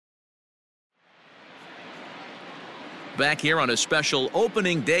Back here on a special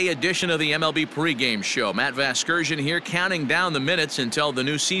opening day edition of the MLB pregame show. Matt Vasgersian here counting down the minutes until the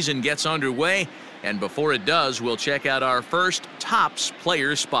new season gets underway. And before it does, we'll check out our first Topps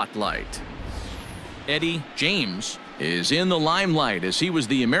Player Spotlight. Eddie James is in the limelight as he was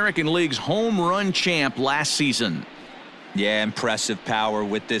the American League's home run champ last season. Yeah, impressive power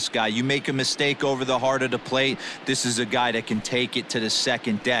with this guy. You make a mistake over the heart of the plate, this is a guy that can take it to the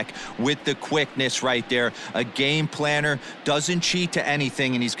second deck with the quickness right there. A game planner, doesn't cheat to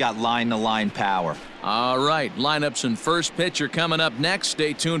anything, and he's got line-to-line power. All right, lineups and first pitch are coming up next.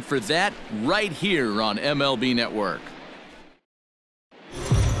 Stay tuned for that right here on MLB Network.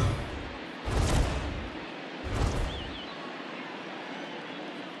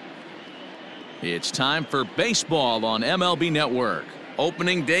 It's time for baseball on MLB Network.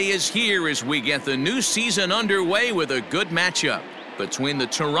 Opening day is here as we get the new season underway with a good matchup between the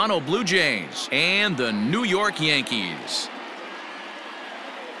Toronto Blue Jays and the New York Yankees.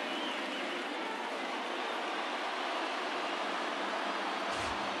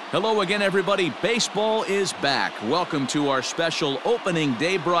 Hello again, everybody. Baseball is back. Welcome to our special opening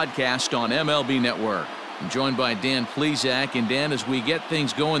day broadcast on MLB Network. I'm joined by Dan Plesac. And Dan, as we get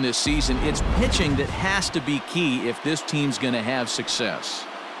things going this season, it's pitching that has to be key if this team's going to have success.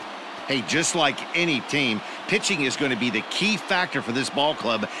 Hey, just like any team, pitching is going to be the key factor for this ball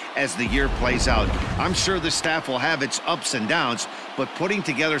club as the year plays out. I'm sure the staff will have its ups and downs, but putting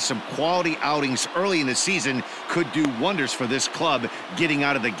together some quality outings early in the season could do wonders for this club getting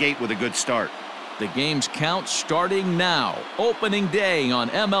out of the gate with a good start. The game's count starting now. Opening day on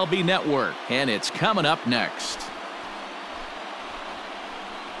MLB Network, and it's coming up next.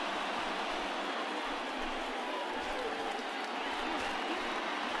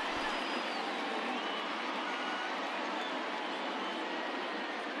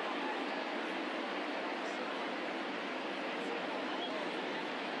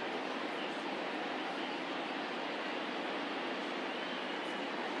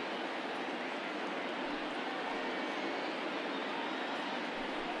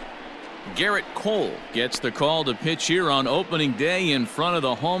 Garrett Cole gets the call to pitch here on opening day in front of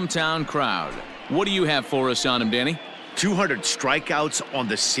the hometown crowd. What do you have for us on him, Danny? 200 strikeouts on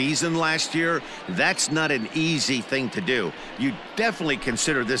the season last year. That's not an easy thing to do. You definitely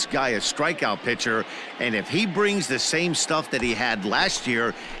consider this guy a strikeout pitcher, and if he brings the same stuff that he had last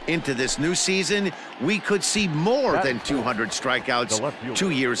year into this new season, we could see more than 200 strikeouts 2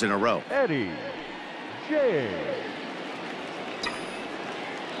 years in a row. Eddie James.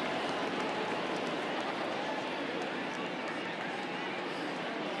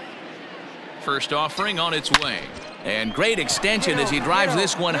 First offering on its way. And great extension as he drives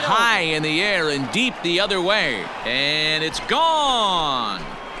this one high in the air and deep the other way. And it's gone.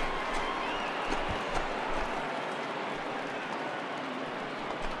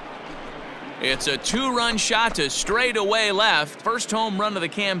 It's a two-run shot to straightaway left. First home run of the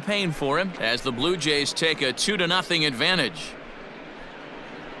campaign for him as the Blue Jays take a 2-0 advantage.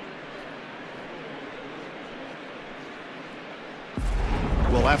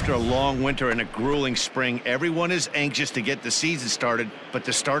 Well, after a long winter and a grueling spring, everyone is anxious to get the season started, but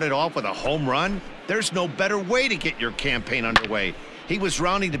to start it off with a home run, there's no better way to get your campaign underway. He was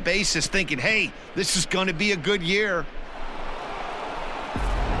rounding the bases thinking, hey, this is going to be a good year.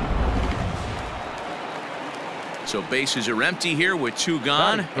 So bases are empty here with two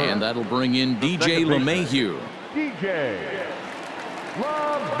gone, and that'll bring in DJ LeMahieu.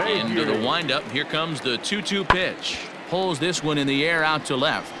 Into the windup, here comes the 2-2 pitch. Pulls this one in the air out to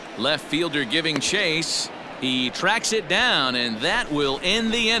left. Left fielder giving chase. He tracks it down, and that will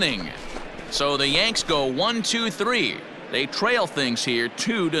end the inning. So the Yanks go 1-2-3. They trail things here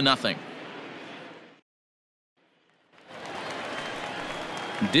 2-0.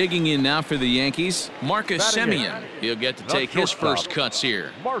 Digging in now for the Yankees, Marcus Semien. He'll get to take his first cuts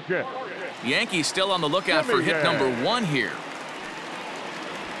here. Yankees still on the lookout for hit number 1 here.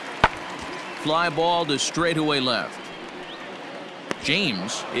 Fly ball to straightaway left.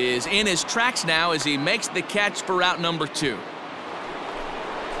 James is in his tracks now as he makes the catch for out number 2.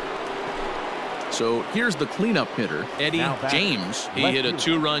 So here's the cleanup hitter, Eddie James. He hit a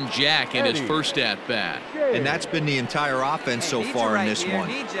 2-run jack in his first at-bat. And that's been the entire offense so far in this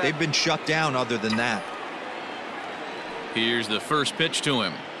one. They've been shut down other than that. Here's the first pitch to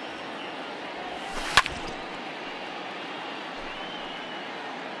him.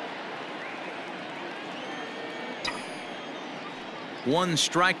 One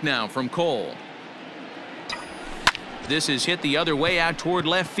strike now from Cole. This is hit the other way out toward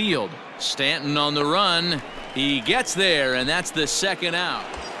left field. Stanton on the run. He gets there, and that's the second out.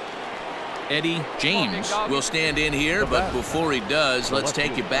 Eddie James will stand in here, but before he does, let's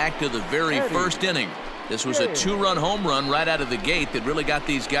take you back to the very first inning. This was a 2-run home run right out of the gate that really got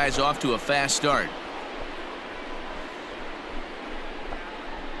these guys off to a fast start.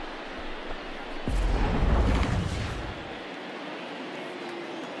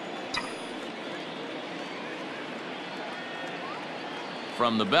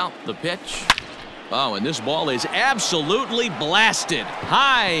 From the belt, the pitch. Oh, and this ball is absolutely blasted.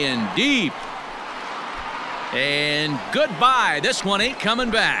 High and deep. And goodbye. This one ain't coming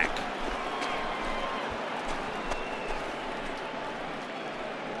back.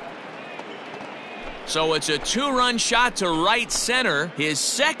 So it's a 2-run shot to right center, his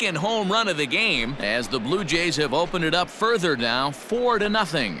second home run of the game, as the Blue Jays have opened it up further now,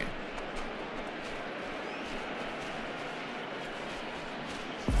 4-0.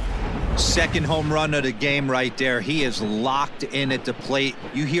 Second home run of the game right there. He is locked in at the plate.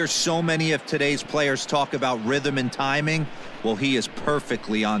 You hear so many of today's players talk about rhythm and timing. Well, he is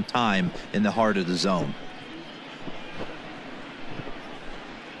perfectly on time in the heart of the zone.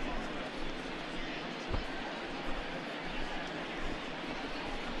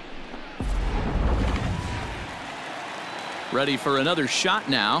 Ready for another shot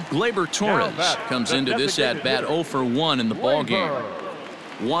now. Gleyber Torres comes into this at-bat 0 for 1 in the ballgame.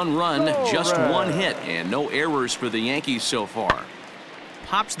 1 run, just 1 hit, and no errors for the Yankees so far.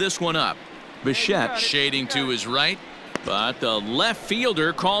 Pops this one up. Bichette shading to his right, but the left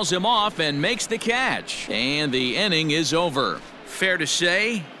fielder calls him off and makes the catch. And the inning is over. Fair to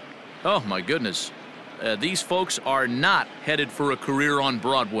say, oh my goodness, these folks are not headed for a career on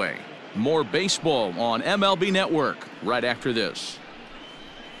Broadway. More baseball on MLB Network right after this.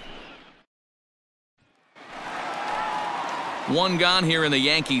 1 gone here in the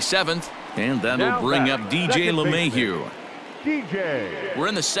Yankee 7th, and that'll bring up DJ LeMahieu. We're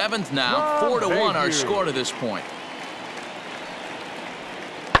in the 7th now, 4-1 our score to this point.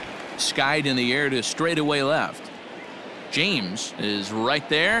 Skied in the air to straightaway left. James is right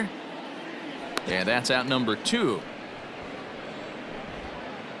there, and that's out number 2.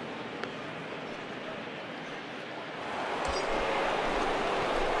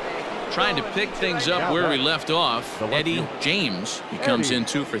 Trying to pick things up where we left off. Eddie James, he comes in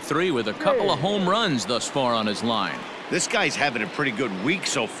 2 for 3 with a couple of home runs thus far on his line. This guy's having a pretty good week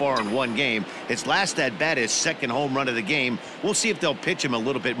so far in 1 game. His last at bat is second home run of the game. We'll see if they'll pitch him a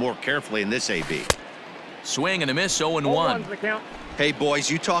little bit more carefully in this AB. Swing and a miss, 0-1. Hey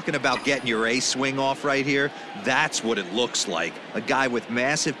boys, you talking about getting your ace swing off right here? That's what it looks like. A guy with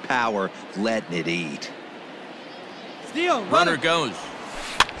massive power letting it eat. Steal, runner goes.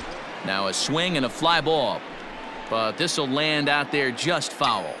 Now a swing and a fly ball, but this will land out there just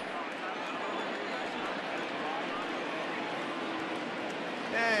foul.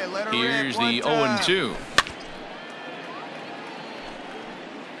 Hey, let her Here's the 0-2.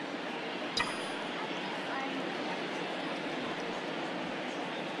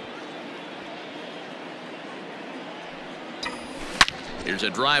 Here's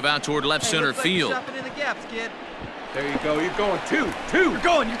a drive out toward left center field. In the gaps, kid. There you go. You're going 2. You're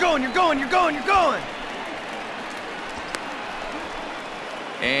going.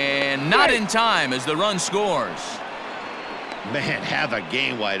 And not in time as the run scores. Man, have a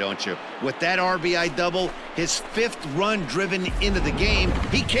game, why don't you? With that RBI double, his 5th run driven into the game,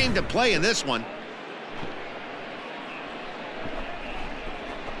 he came to play in this one.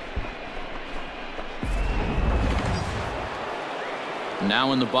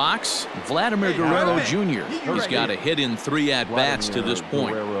 Now in the box, Vladimir Guerrero Jr. He's got a hit in 3 at-bats to this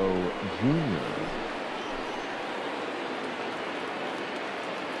point. Guerrero Jr.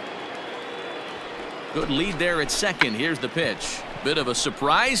 Good lead there at second. Here's the pitch. Bit of a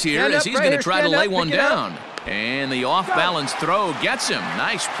surprise here as he's going to try to lay one down. And the off-balance throw gets him.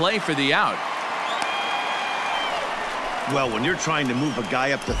 Nice play for the out. Well, when you're trying to move a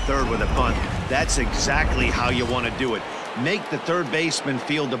guy up to third with a bunt, that's exactly how you want to do it. Make the third baseman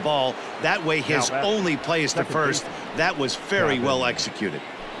field the ball. That way his only play is to first. That was very well executed.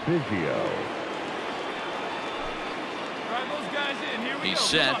 He's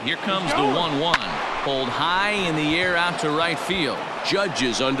set. Here comes the 1-1. Pulled high in the air out to right field. Judge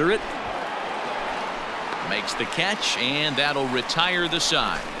is under it. Makes the catch, and that'll retire the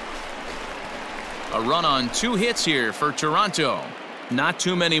side. A run on 2 hits here for Toronto. Not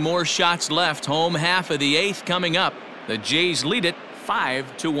too many more shots left. Home half of the 8th coming up. The Jays lead it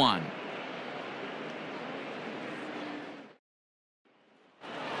 5-1.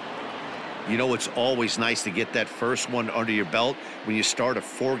 You know, it's always nice to get that first one under your belt when you start a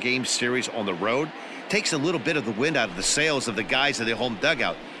 4-game series on the road. Takes a little bit of the wind out of the sails of the guys in the home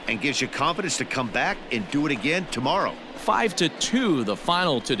dugout. and gives you confidence to come back and do it again tomorrow. 5-2 the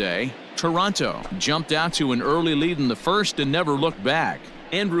final today. Toronto jumped out to an early lead in the first and never looked back.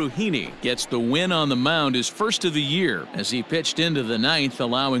 Andrew Heaney gets the win on the mound, his first of the year, as he pitched into the ninth,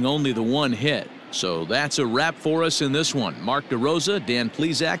 allowing only the one hit. So that's a wrap for us in this one. Mark DeRosa, Dan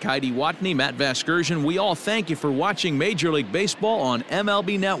Plesac, Heidi Watney, Matt Vasgersian, we all thank you for watching Major League Baseball on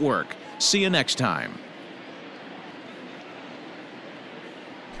MLB Network. See you next time.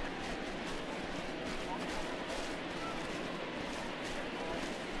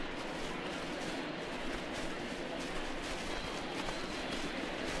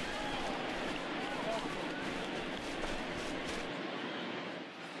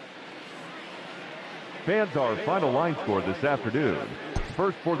 Fans, our final line score this afternoon.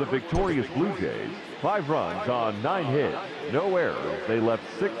 First for the victorious Blue Jays, 5 runs on 9 hits, no errors. They left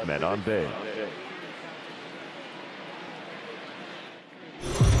 6 men on base.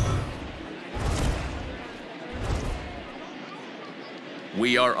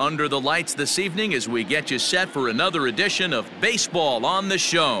 We are under the lights this evening as we get you set for another edition of Baseball on the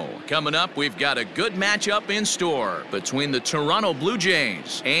Show. Coming up, we've got a good matchup in store between the Toronto Blue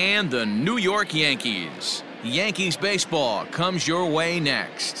Jays and the New York Yankees. Yankees baseball comes your way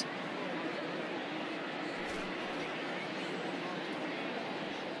next.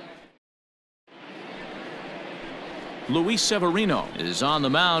 Luis Severino is on the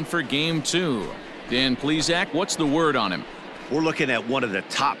mound for Game 2. Dan Plesac, what's the word on him? We're looking at one of the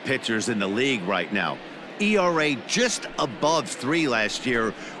top pitchers in the league right now. ERA just above 3 last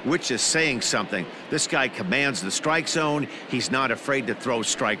year, which is saying something. This guy commands the strike zone. He's not afraid to throw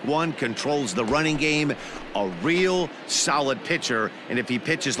strike one, controls the running game. A real solid pitcher. And if he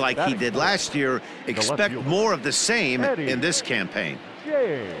pitches like he did last year, expect more of the same in this campaign.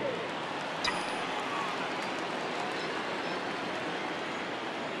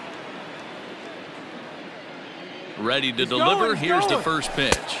 Ready to deliver. Here's the first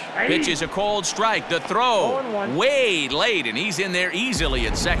pitch. Pitch is a cold strike. The throw way late, and he's in there easily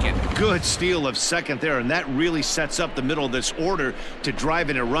at second. Good steal of second there, and that really sets up the middle of this order to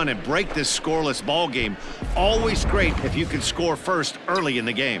drive in a run and break this scoreless ball game. Always great if you can score first early in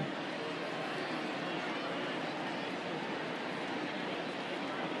the game.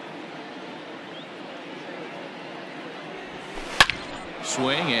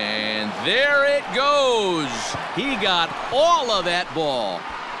 Swing, and there it goes. He got all of that ball.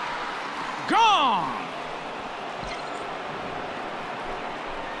 Gone.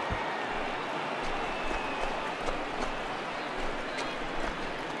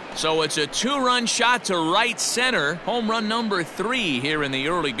 So it's a 2-run shot to right center. Home run number 3 here in the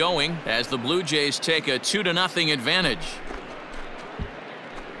early going as the Blue Jays take a 2-0 advantage.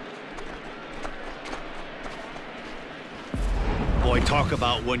 Boy, talk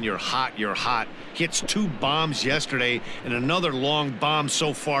about when you're hot, you're hot. Hits 2 bombs yesterday and another long bomb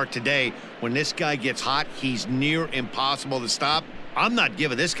so far today. When this guy gets hot, he's near impossible to stop. I'm not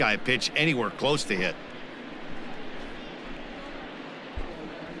giving this guy a pitch anywhere close to hit.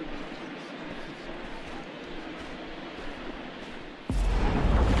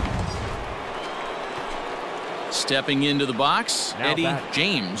 Stepping into the box, Eddie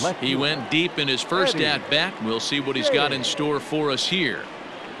James. He went deep in his first at-bat. We'll see what he's got in store for us here.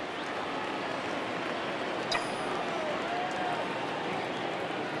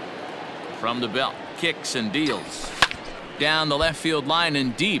 From the belt, kicks and deals. Down the left field line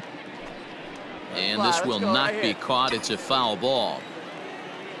and deep. And this will not be caught. It's a foul ball.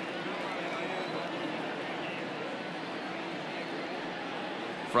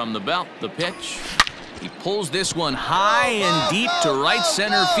 From the belt, the pitch. He pulls this one high and deep to right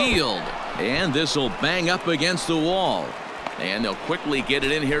center field. And this will bang up against the wall. And they'll quickly get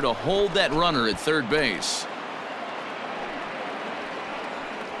it in here to hold that runner at third base.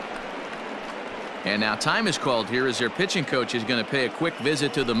 And now time is called here as their pitching coach is going to pay a quick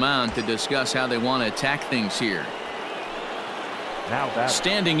visit to the mound to discuss how they want to attack things here.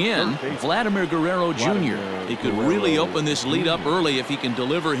 Standing in, Vladimir Guerrero Jr. He could really open this lead up early if he can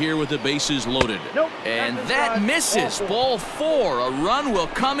deliver here with the bases loaded. And that misses. Ball 4. A run will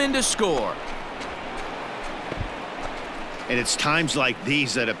come in to score. And it's times like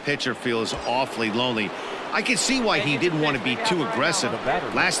these that a pitcher feels awfully lonely. I can see why he didn't want to be too aggressive.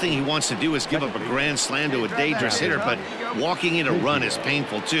 Last thing he wants to do is give up a grand slam to a dangerous hitter, but walking in a run is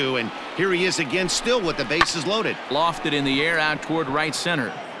painful too. And here he is again, still with the bases loaded. Lofted in the air out toward right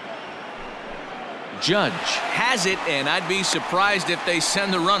center. Judge has it, and I'd be surprised if they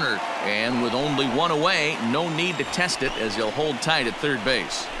send the runner. And with only 1 away, no need to test it as he'll hold tight at third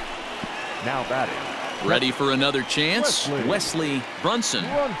base. Now batting, Ready for another chance? Wesley Brunson.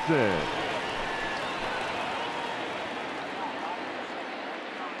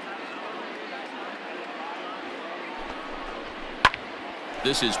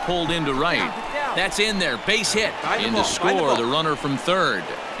 This is pulled into right. That's in there. Base hit. In to score the runner from third.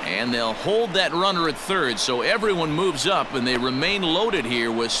 And they'll hold that runner at third, so everyone moves up, and they remain loaded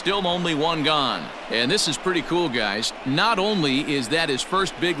here with still only one gone. And this is pretty cool, guys. Not only is that his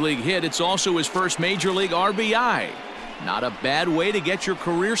first big league hit, it's also his first major league RBI. Not a bad way to get your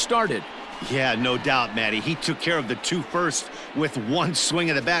career started. Yeah, no doubt, Matty. He took care of the two first with one swing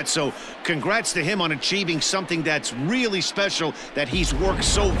of the bat, so congrats to him on achieving something that's really special that he's worked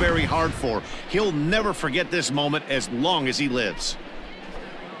so very hard for. He'll never forget this moment as long as he lives.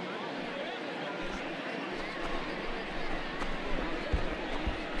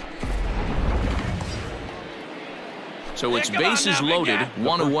 So it's bases loaded,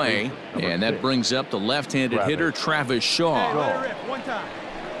 one away, and that brings up the left-handed hitter Travis Shaw.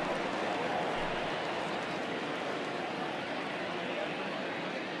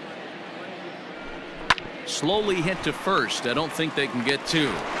 Slowly hit to first. I don't think they can get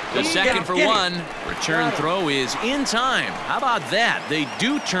two. The second for one. Return throw is in time. How about that? They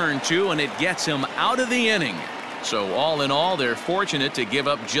do turn two, and it gets him out of the inning. So all in all, they're fortunate to give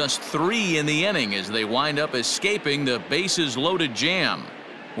up just 3 in the inning as they wind up escaping the bases loaded jam.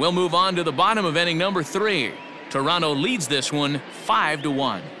 We'll move on to the bottom of inning number 3. Toronto leads this one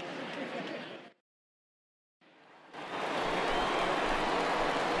 5-1.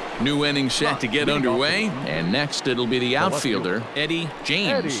 New inning set to get underway, and next it'll be the outfielder, Eddie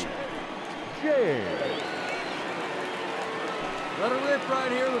James. Let her rip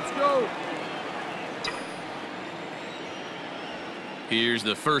right here. Let's go. Here's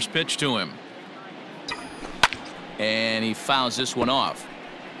the first pitch to him. And he fouls this one off.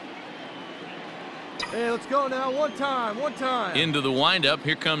 Hey, let's go now. One time. Into the windup.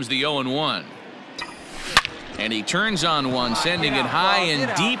 Here comes the 0-1. And he turns on one, sending it high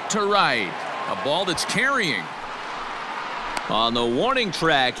and deep to right. A ball that's carrying. On the warning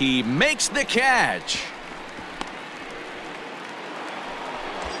track, he makes the catch.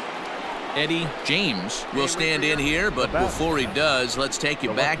 Eddie James will stand in here, but before he does, let's take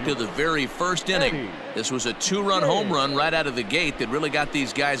you back to the very first inning. This was a 2-run home run right out of the gate that really got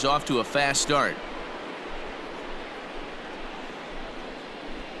these guys off to a fast start.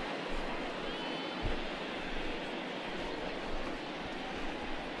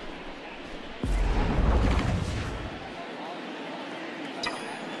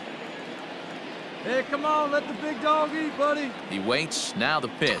 Hey, come on, let the big dog eat, buddy. He waits. Now the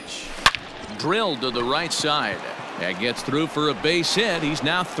pitch. Drilled to the right side. That gets through for a base hit. He's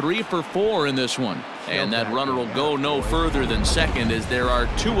now 3 for 4 in this one. And that runner will go no further than second as there are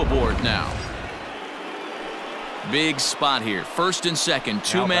 2 aboard now. Big spot here. First and second,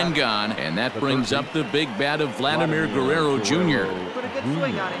 2 men gone. And that brings up the big bat of Vladimir Guerrero Jr. Put a good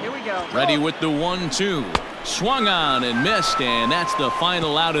swing on it. Here we go. Ready with the 1-2. Swung on and missed, and that's the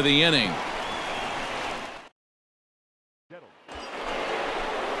final out of the inning.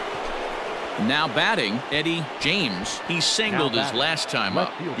 Now batting, Eddie James. He singled his last time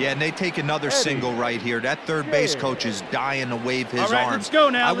up. Yeah, and they take another single right here. That third base coach is dying to wave his arms. Let's go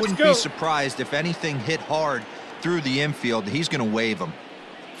now. I wouldn't be surprised if anything hit hard through the infield. He's going to wave them.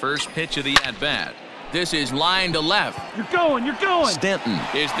 First pitch of the at-bat. This is line to left. You're going. Stanton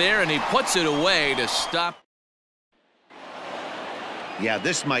is there, and he puts it away to stop. Yeah,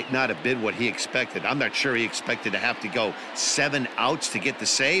 this might not have been what he expected. I'm not sure he expected to have to go 7 outs to get the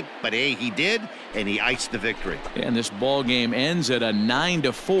save, but hey, he did, and he iced the victory. And this ball game ends at a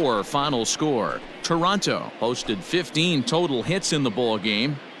 9-4 final score. Toronto posted 15 total hits in the ball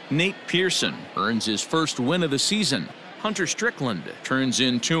game. Nate Pearson earns his first win of the season. Hunter Strickland turns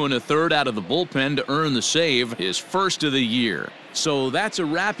in 2 1/3 out of the bullpen to earn the save, his first of the year. So that's a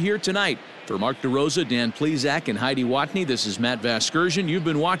wrap here tonight. For Mark DeRosa, Dan Plesac, and Heidi Watney, this is Matt Vasgersian. You've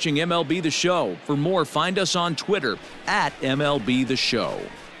been watching MLB The Show. For more, find us on Twitter at MLB The Show.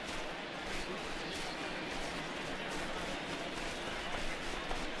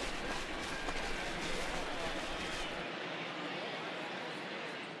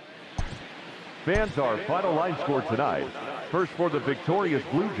 Fans, our final line score tonight. First for the victorious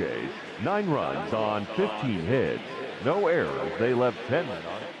Blue Jays, 9 runs on 15 hits. No errors. They left 10 men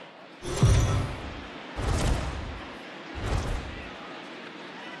on.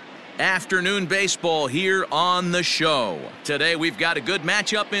 Afternoon baseball here on the show. Today we've got a good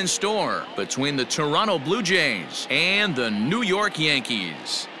matchup in store between the Toronto Blue Jays and the New York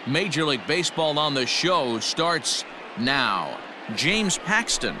Yankees. Major League Baseball on the show starts now. James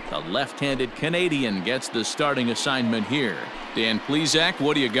Paxton, a left-handed Canadian, gets the starting assignment here. Dan Plesac,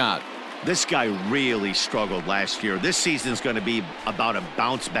 what do you got? This guy really struggled last year. This season's going to be about a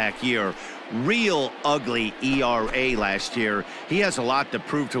bounce-back year. Real ugly ERA last year. He has a lot to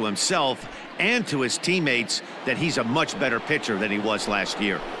prove to himself and to his teammates that he's a much better pitcher than he was last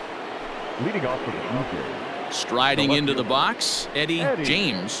year. Leading off for the Blue Jays. Striding into the box, Eddie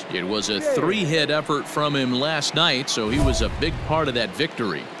James. It was a 3-hit effort from him last night, so he was a big part of that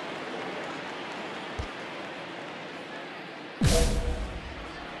victory.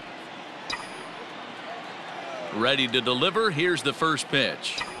 Ready to deliver. Here's the first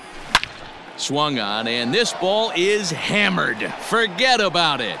pitch. Swung on, and this ball is hammered. Forget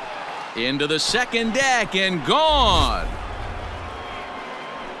about it. Into the second deck and gone.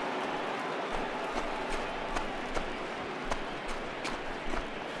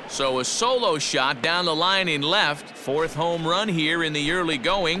 So a solo shot down the line in left. 4th home run here in the early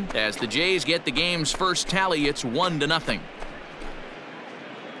going. As the Jays get the game's first tally, it's 1-0.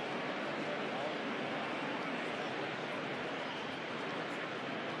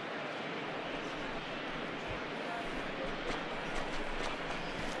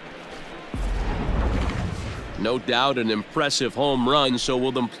 No doubt an impressive home run, so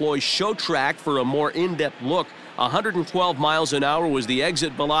we'll employ show track for a more in-depth look. 112 miles an hour was the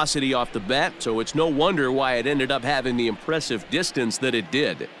exit velocity off the bat, so it's no wonder why it ended up having the impressive distance that it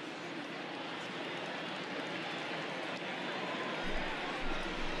did.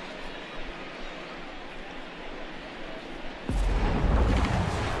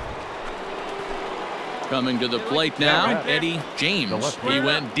 Coming to the plate now, Eddie James. He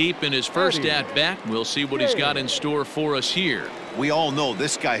went deep in his first at-bat. We'll see what he's got in store for us here. We all know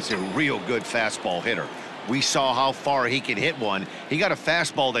this guy's a real good fastball hitter. We saw how far he could hit one. He got a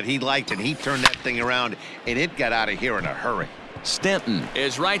fastball that he liked, and he turned that thing around, and it got out of here in a hurry. Stanton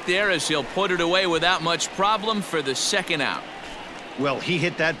is right there as he'll put it away without much problem for the second out. Well, he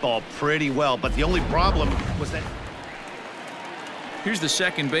hit that ball pretty well, but the only problem was that... Here's the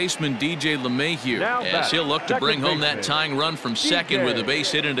second baseman, DJ LeMahieu, as he'll look to bring home that tying run from second with a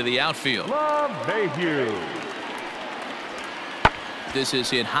base hit into the outfield. LeMahieu. This is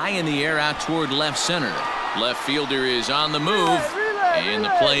hit high in the air out toward left center. Left fielder is on the move, and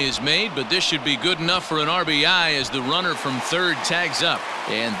the play is made, but this should be good enough for an RBI as the runner from third tags up.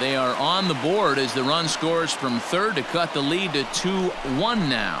 And they are on the board as the run scores from third to cut the lead to 2-1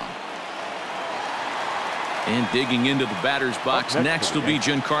 now. And digging into the batter's box next will be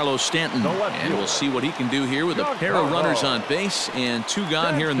Giancarlo Stanton. And we'll see what he can do here with a pair of runners on base and 2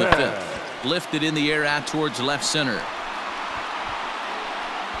 gone here in the 5th. Lifted in the air out towards left center.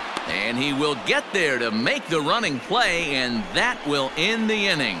 And he will get there to make the running play, and that will end the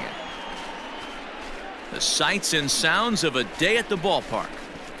inning. The sights and sounds of a day at the ballpark.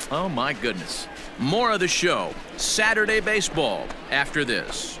 Oh, my goodness. More of the show. Saturday baseball after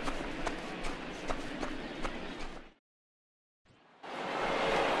this.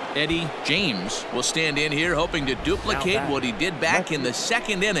 Eddie James will stand in here hoping to duplicate what he did back in the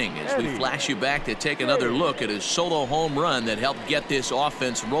second inning as we flash you back to take another look at his solo home run that helped get this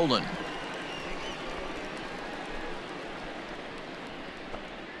offense rolling.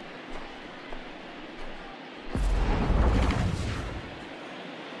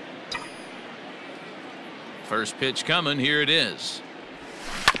 First pitch coming. Here it is.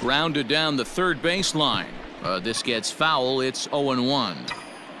 Grounded down the third baseline. This gets foul. It's 0-1.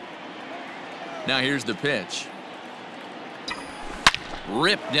 Now here's the pitch.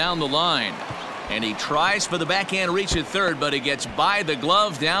 Ripped down the line. And he tries for the backhand reach at third, but he gets by the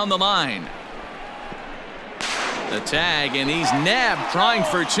glove down the line. The tag, and he's nabbed trying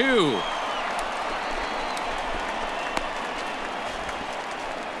for 2.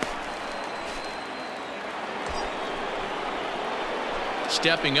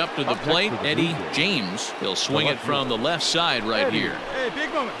 Stepping up to the plate, Eddie James. He'll swing it from the left side right here. Hey,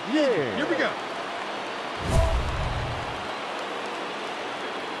 big moment. Yeah. Here we go.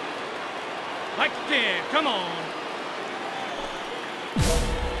 Like you can. Come on.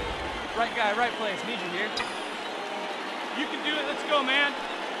 Right guy, right place. Need you here. You can do it. Let's go, man.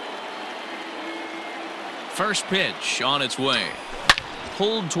 First pitch on its way.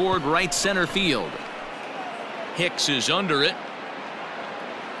 Pulled toward right center field. Hicks is under it.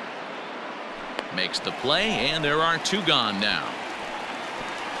 Makes the play, and there are 2 gone now.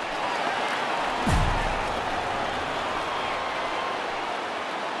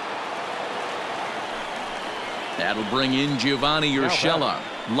 That'll bring in Giovanni Urshela.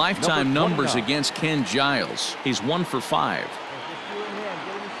 Lifetime numbers against Ken Giles. He's 1 for 5.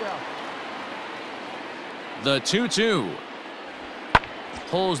 The 2-2.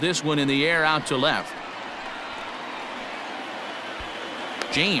 Pulls this one in the air out to left.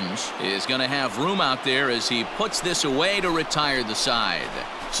 James is going to have room out there as he puts this away to retire the side.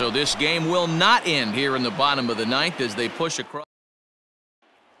 So this game will not end here in the bottom of the ninth as they push across.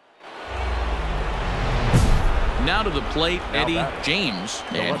 Now to the plate, Eddie James.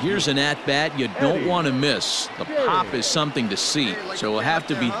 And here's an at-bat you don't want to miss. The pop is something to see, so will have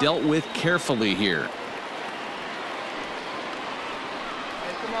to be dealt with carefully here.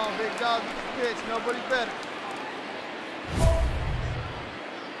 Hey, come on, big dog. Pitch. Nobody better.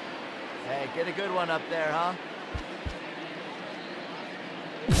 Hey, get a good one up there, huh?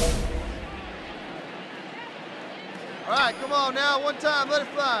 All right, come on now. One time. Let it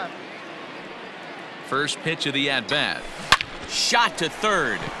fly. First pitch of the at-bat. Shot to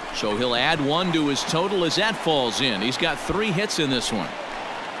third. So he'll add one to his total as that falls in. He's got 3 hits in this one.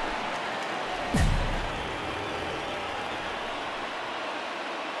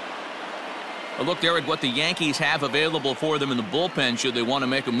 A look there at what the Yankees have available for them in the bullpen should they want to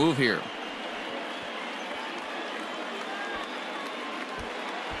make a move here.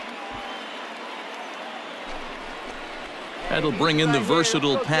 That'll bring in the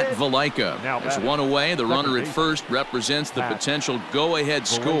versatile Pat Valaika. As one away, the runner at first represents the potential go-ahead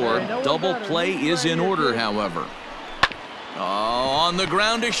score. Double play is in order, however. Oh, on the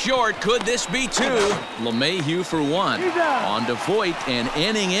ground to short. Could this be 2? LeMahieu for 1. On to Voit, an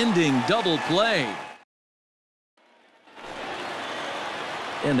inning-ending double play.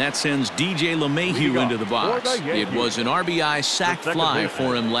 And that sends DJ LeMahieu into the box. It was an RBI sac fly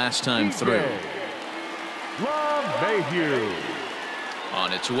for him last time through. LeMahieu.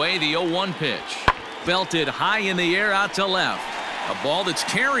 On its way, the 0-1 pitch. Belted high in the air out to left. A ball that's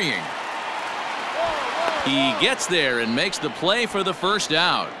carrying. He gets there and makes the play for the first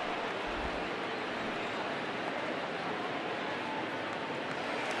out.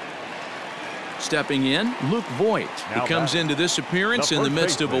 Stepping in, Luke Voit. He comes into this appearance in the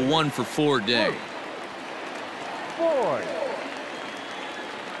midst of a 1-for-4 day. Voit.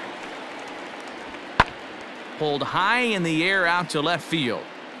 Pulled high in the air out to left field.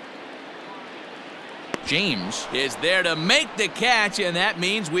 James is there to make the catch, and that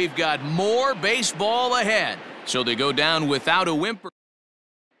means we've got more baseball ahead. So they go down without a whimper.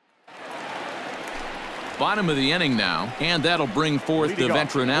 Bottom of the inning now, and that'll bring forth the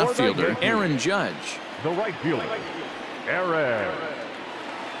veteran outfielder, Aaron Judge. The right fielder, Aaron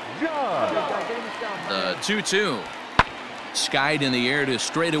Judge. The 2-2. Skied in the air to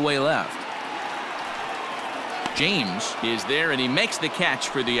straightaway left. James is there, and he makes the catch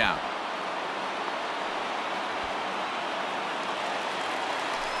for the out.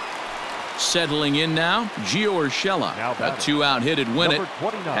 Settling in now, Gio Urshela. A 2-out hit would win it.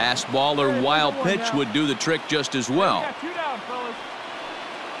 Pass ball or wild pitch would do the trick just as well.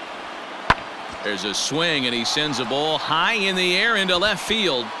 There's a swing, and he sends a ball high in the air into left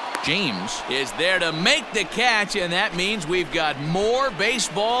field. James is there to make the catch, and that means we've got more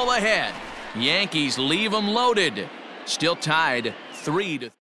baseball ahead. Yankees leave them loaded. Still tied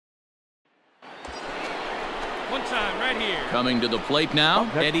 3-3. One time right here. Coming to the plate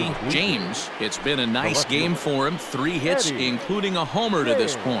now, Eddie James. It's been a nice game for him. 3 hits, including a homer to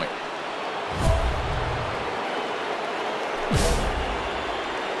this point.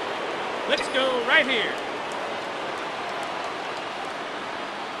 Let's go right here.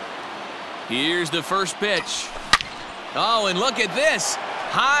 Here's the first pitch. Oh, and look at this.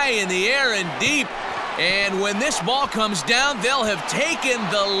 High in the air and deep. And when this ball comes down, they'll have taken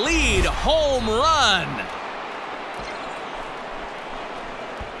the lead. Home run.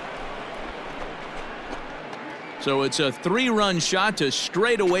 So it's a 3-run shot to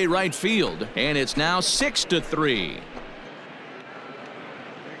straightaway right field. And it's now 6-3.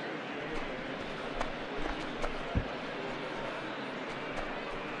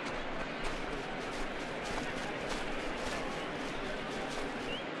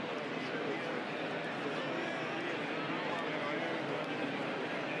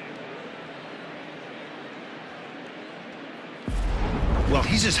 Well,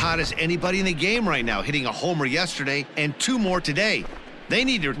 he's as hot as anybody in the game right now, hitting a homer yesterday and 2 more today. They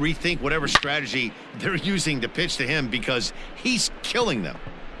need to rethink whatever strategy they're using to pitch to him because he's killing them.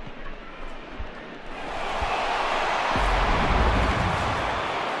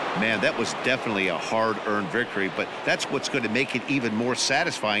 Man, that was definitely a hard-earned victory, but that's what's going to make it even more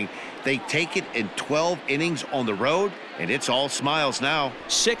satisfying. They take it in 12 innings on the road, and it's all smiles now.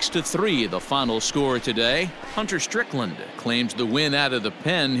 6-3, the final score today. Hunter Strickland claims the win out of the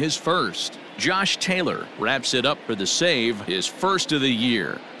pen, his first. Josh Taylor wraps it up for the save, his first of the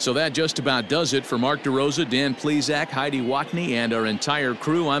year. So that just about does it for Mark DeRosa, Dan Plesac, Heidi Watney, and our entire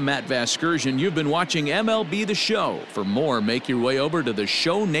crew. I'm Matt Vasgersian. You've been watching MLB The Show. For more, make your way over to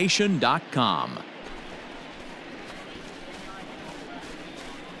theshownation.com.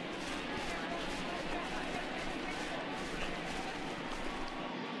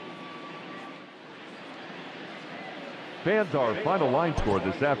 Fans, our final line score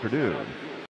this afternoon.